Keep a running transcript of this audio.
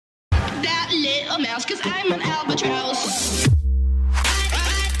that little mouse, cause I'm an albatross.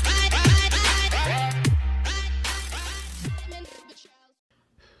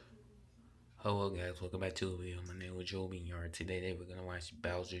 Hello guys, welcome back to the video. My name is Joe Yard. Today we're gonna watch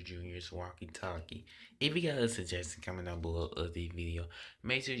Bowser Jr.'s Walkie Talkie. If you got a suggestion, comment down below of the video.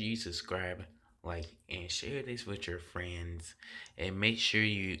 Make sure you subscribe, like, and share this with your friends. And make sure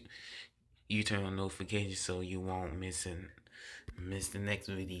you turn on notifications so you won't miss the next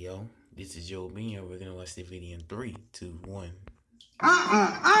video. This is Joe Yard. We're gonna watch the video in 3, 2, 1.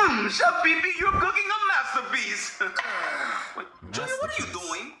 Chef BB, you're cooking a masterpiece. Wait, Junior, what are you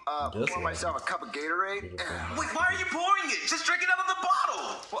doing? Pouring myself a cup of Gatorade. Wait, why are you pouring it? Just drink it out of the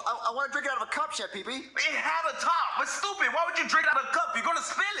bottle. Well, I want to drink it out of a cup, Chef BB. It had a top. It's stupid. Why would you drink it out of a cup? You're gonna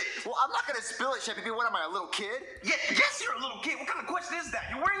spill it. Well, I'm not gonna spill it, Chef BB. What am I, a little kid? Yes, you're a little kid. What kind of question is that?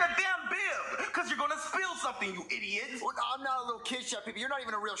 You're wearing a damn bib because you're gonna spill something, you idiot. Well, no, I'm not a little kid, Chef BB. You're not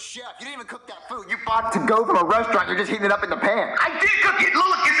even a real chef. You didn't even cook that food. You bought it to go from a restaurant. You're just heating it up in the pan. I did cook it.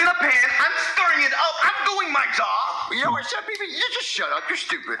 Look, it's in a pan. I'm stirring it up. I'm doing my job. You know what, Chef BB? You just shut up. You're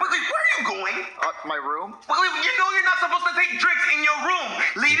stupid. Wait, where are you going? My room. Wait, you know you're not supposed to take drinks in your room.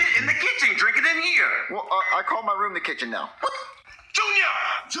 Leave it in the kitchen. Drink it in here. Well, I call my room the kitchen now. What?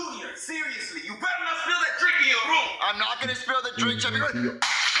 Junior, seriously, you better not spill that drink in your room. I'm not gonna spill the drink, Chef BB. Damn it,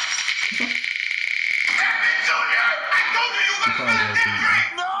 Junior! I told you were gonna spill that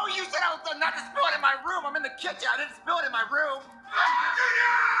drink! No, you said I was not to spill it in my room. I'm in the kitchen. I didn't spill it in my room.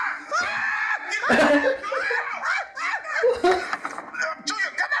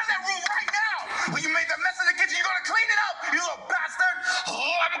 Junior, come out of that room right now! When you made that mess in the kitchen, you're gonna clean it up, you little bastard!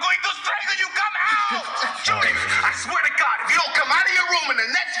 Oh, I'm going to strangle you! Come out! Junior, I swear to God, if you don't come out of your room in the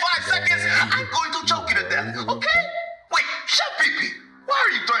next 5 seconds, I'm going to choke you to death, okay? Wait, Chef BB, why are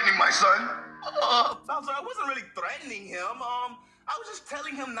you threatening my son? Bowser, I wasn't really threatening him. I was just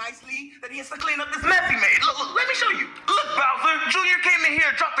telling him nicely that he has to clean up this mess he made. Look, let me show you. Look, Bowser, Junior came in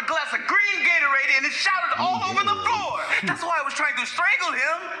here and dropped a glass of green Gatorade and it shouted all over the floor. That's why I was trying to strangle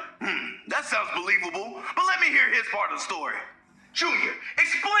him. That sounds believable, but let me hear his part of the story. Junior,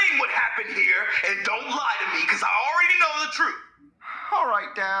 explain what happened here and don't lie to me because I already know the truth. All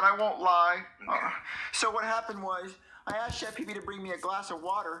right, Dad, I won't lie. So what happened was, I asked Chef BB to bring me a glass of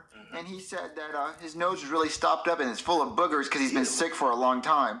water, and he said that his nose was really stopped up and it's full of boogers because he's been sick for a long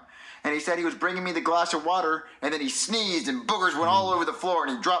time. And he said he was bringing me the glass of water, and then he sneezed and boogers went all over the floor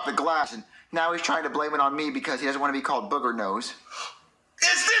and he dropped the glass. And now he's trying to blame it on me because he doesn't want to be called Booger Nose.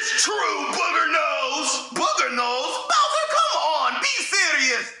 Is this true, Booger Nose? Booger Nose? Bowser, come on, be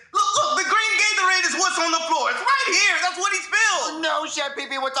serious. Look, the green Gatorade is what's on the floor. It's right here. That's what he spilled. No, Chef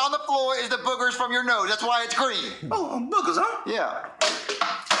BB, what's on the floor is the boogers from your nose. That's why it's green. Oh, boogers, huh? Yeah.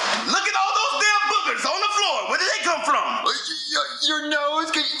 Look at all those damn boogers on the floor. Where did they come from? Your nose?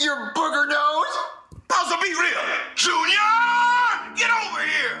 Your booger nose? Bowser, be real. Junior, get over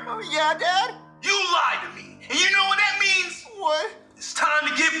here. Oh, yeah, Dad? You lied to me. And you know what that means? What? It's time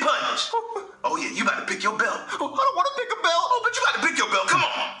to get punished. Oh, yeah, you better pick your belt. I don't want to pick a belt. Oh, but you got to pick your belt. Come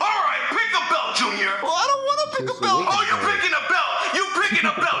on. All right, pick a belt, Junior. Well, I don't want to pick a belt. Oh, you're picking a belt. You're picking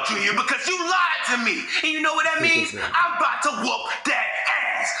a belt, Junior, because you lied to me. And you know what that means? I'm about to whoop that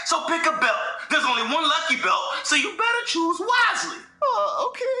ass. So pick a belt. There's only one lucky belt, so you better choose wisely.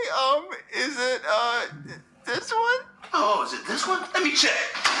 Okay, is it, this one? Oh, is it this one? Let me check.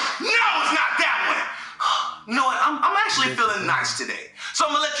 No, it's not that one. You know what? I'm actually feeling nice today. So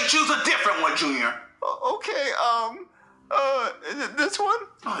I'm gonna let you choose a different one, Junior. Okay, is it this one?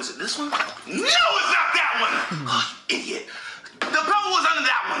 Oh, is it this one? No, it's not that one. Oh, idiot. The pebble was under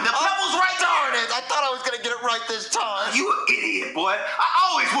that one. The pebble's right there. Darn it, I thought I was gonna get it right this time. You an idiot, boy. I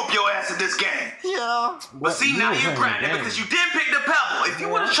always whoop your ass at this game. Yeah. But see, now you're grounded because you didn't pick the pebble. If you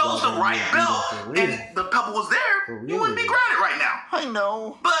would have chose the right belt and the pebble was there, you wouldn't be grounded right now. I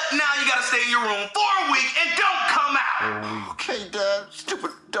know. But now you gotta stay in your room for a week and don't come out. Okay, Dad.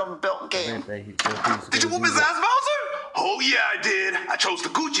 Stupid dumb belt game. Did you whoop his ass, Bowser? Oh, yeah, I did. I chose the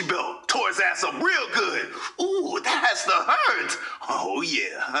Gucci belt. Tore his ass up real good. Ooh, that has to hurt. Oh,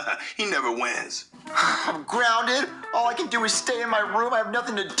 yeah. He never wins. I'm grounded. All I can do is stay in my room. I have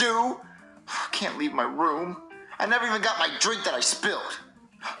nothing to do. I can't leave my room. I never even got my drink that I spilled.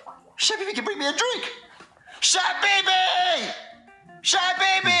 Chef Baby can bring me a drink. Chef Baby! Chef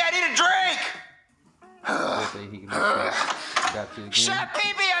Baby, I need a drink! Chef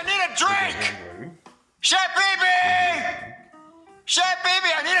Baby, I need a drink! Chef Baby! Chef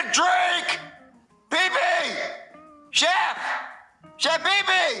Baby, I need a drink! Baby! Chef! Chef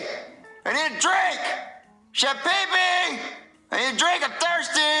Baby! I need a drink! Chef Baby! I need a drink, I'm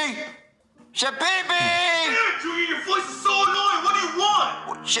thirsty! Chef Baby! Junior, your voice is so annoying. What do you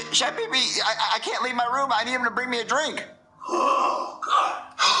want? Chef Pee-Pee, I can't leave my room. I need him to bring me a drink. Oh, God.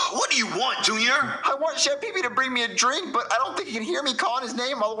 What do you want, Junior? I want Chef Pee-Pee to bring me a drink, but I don't think he can hear me calling his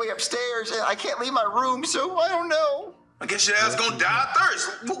name all the way upstairs, and I can't leave my room, so I don't know. I guess your ass gonna die of thirst.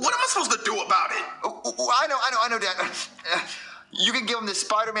 What am I supposed to do about it? I know, Dad. You can give him the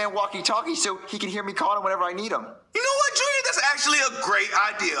Spider-Man walkie-talkie so he can hear me calling whenever I need him. You know what, Junior? That's actually a great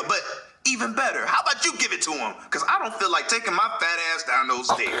idea, but even better, how about you give it to him? Because I don't feel like taking my fat ass down those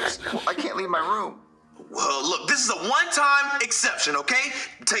stairs. Well, I can't leave my room. Well, look, this is a one-time exception, okay?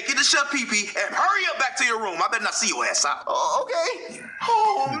 Take it to Chef Pee-Pee and hurry up back to your room. I better not see your ass out. Okay.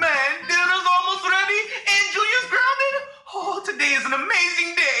 Oh, man, dinner's almost ready and Junior's grounded. Oh, today is an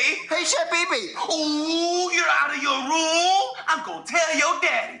amazing day. Hey, Chef Pee-Pee. Oh, you're out of your room? I'm gonna tell your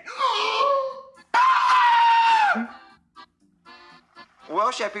daddy.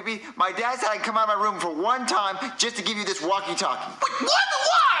 Well, Chef Pee-Pee, my dad said I can come out of my room for one time just to give you this walkie-talkie. What? Why?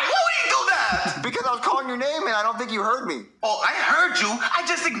 Why would he do that? Because I was calling your name and I don't think you heard me. Oh, I heard you. I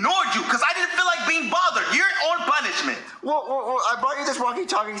just ignored you because I didn't feel like being bothered. You're on punishment. Well, I brought you this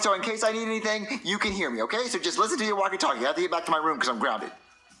walkie-talkie so in case I need anything, you can hear me, okay? So just listen to your walkie-talkie. I have to get back to my room because I'm grounded.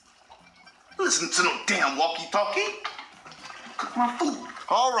 Listen to no damn walkie-talkie. Cook my food.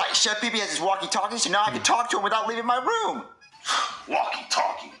 All right, Chef Pee-Pee has his walkie-talkie, so now I can talk to him without leaving my room.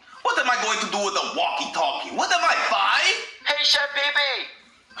 Walkie-talkie? What am I going to do with a walkie-talkie? What am I, 5? Hey, Chef Pee-Pee.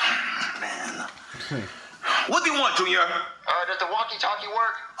 Man. What do you want, Junior? Does the walkie-talkie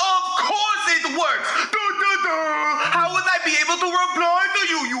work? Of course it works! How would I be able to reply to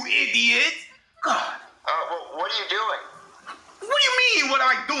you, you idiot? God. Well, what are you doing? What do you mean, what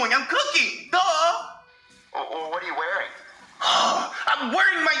am I doing? I'm cooking. Duh. Well, what are you wearing? I'm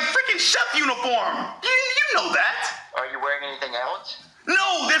wearing my freaking chef uniform. You know that. Are you wearing anything else?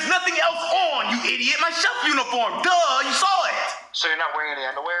 No, there's nothing else on, you idiot. My chef uniform. Duh, you saw it. So you're not wearing any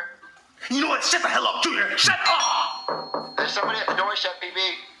underwear? You know what? Shut the hell up, Junior. Shut up. There's somebody at the door, Chef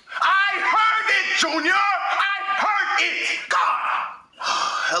Pee-Pee. I heard it, Junior. I heard it. God.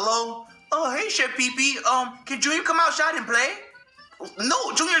 Hello? Oh, hey, Chef Pee-Pee. Can Junior come outside and play?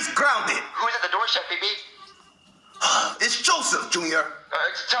 No, Junior's grounded. Who's at the door, Chef Pee-Pee? It's Joseph, Junior.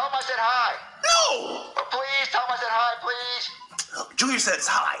 Tell him I said hi. No! Please, tell him I said hi, please. Junior says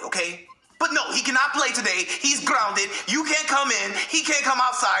hi, okay? But no, he cannot play today. He's grounded. You can't come in. He can't come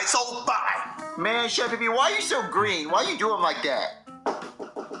outside, so bye. Man, Chef Pee-Pee, why are you so green? Why are you doing like that?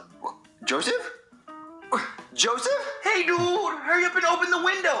 Joseph? Joseph? Hey, dude, hurry up and open the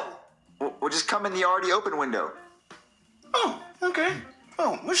window. We'll just come in the already open window. Oh, okay.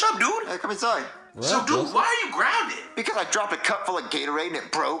 Oh, what's up, dude? Come inside. What? So, dude, why are you grounded? Because I dropped a cup full of Gatorade and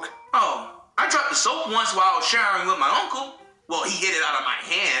it broke. Oh, I dropped the soap once while I was showering with my uncle. Well, he hit it out of my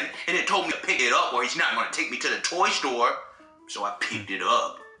hand and then told me to pick it up or he's not going to take me to the toy store. So I picked it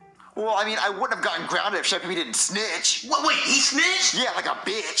up. Well, I mean, I wouldn't have gotten grounded if Chef Pee-Pee didn't snitch. Wait, he snitched? Yeah, like a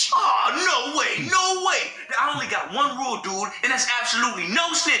bitch. Oh, no way, no way. I only got one rule, dude, and that's absolutely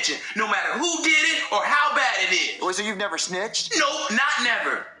no snitching, no matter who did it or how bad it is. Wait, so you've never snitched? No, not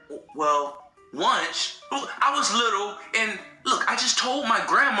never. Well, once. I was little, and look, I just told my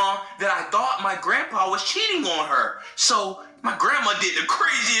grandma that I thought my grandpa was cheating on her. So my grandma did the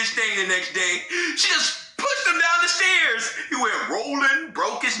craziest thing the next day. She just pushed him down the stairs. He went rolling,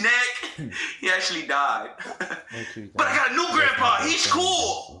 broke his neck. He actually died. But I got a new grandpa. He's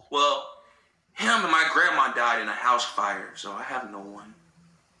cool. Well, him and my grandma died in a house fire, so I have no one.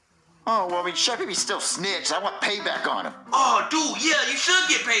 Oh, well, I mean, Chef Pee-Pee still snitched. I want payback on him. Oh, dude, yeah, you should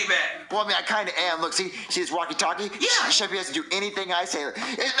get payback. Well, I mean, I kind of am. Look, see this walkie-talkie? Yeah. Chef Pee-Pee has to do anything I say. Isn't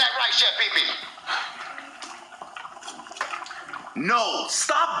that right, Chef Pee-Pee? No,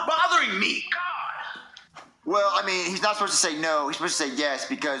 stop bothering me. God. Well, I mean, he's not supposed to say no. He's supposed to say yes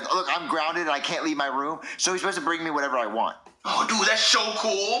because, look, I'm grounded and I can't leave my room. So he's supposed to bring me whatever I want. Oh, dude, that's so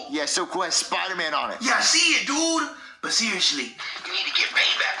cool. Yeah, so cool. It has Spider-Man on it. Yeah, I see it, dude. But seriously, you need to get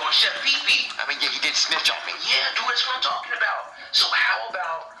payback on Chef Pee-Pee. I mean, yeah, he did snitch on me. Yeah, dude, that's what I'm talking about. So how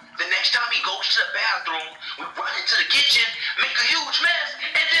about the next time he goes to the bathroom, we run into the kitchen, make a huge mess,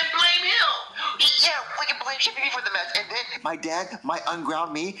 and then blame him? Yeah, we can blame Chef Pee-Pee for the mess. And then my dad might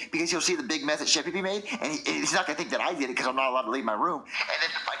unground me because he'll see the big mess that Chef Pee-Pee made, and he's not going to think that I did it because I'm not allowed to leave my room. And then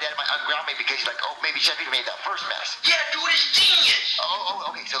my dad might unground me because he's like, oh, maybe Chef Pee-Pee made that first mess. Yeah, dude, it's genius.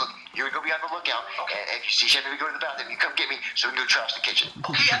 Oh, okay, so look, you're going to be on the lookout. Okay. And if you see Chef Pee-Pee go to the bathroom, you come get me so we can go trash the kitchen.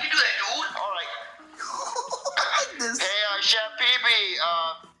 Okay, I can do that, dude. All right. I like this. Hey, Chef Pee-Pee,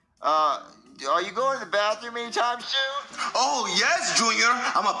 Are you going to the bathroom anytime soon? Oh, yes, Junior.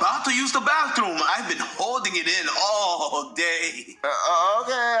 I'm about to use the bathroom. I've been holding it in all day.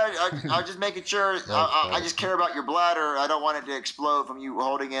 Okay, I'm just making sure. I just care about your bladder. I don't want it to explode from you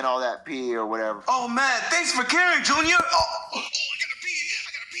holding in all that pee or whatever. Oh, man, thanks for caring, Junior. I gotta pee.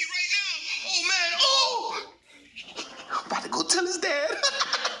 I gotta pee right now. Oh, man. Oh. I'm about to go tell his dad.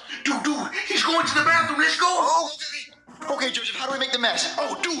 Dude, he's going to the bathroom. Let's go. Oh, okay, Joseph, how do we make the mess?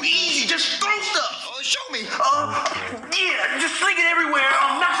 Oh, dude, easy. Just throw stuff. Oh, show me. Yeah, just sling it everywhere.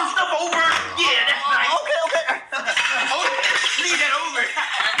 Knock some stuff over. Yeah, that's nice. Okay. Oh, leave that over.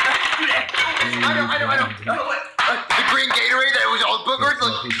 Do that. I know. The green Gatorade that was all boogers.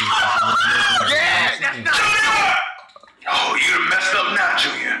 Yeah, That's not Junior! Oh, you done messed up now,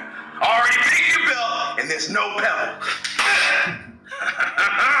 Junior. Already picked your belt, and there's no pebble.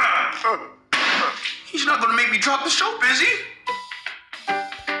 He's not gonna make me drop the soap, is he? This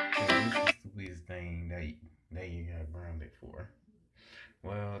is the stupidest thing that you got grounded for.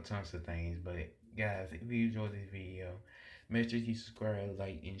 Well, tons of things, but guys, if you enjoyed this video, make sure you subscribe,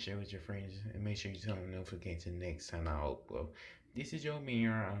 like, and share with your friends, and make sure you turn on notifications next time I upload. This is your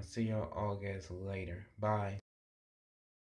mirror. I'll see y'all all guys later. Bye.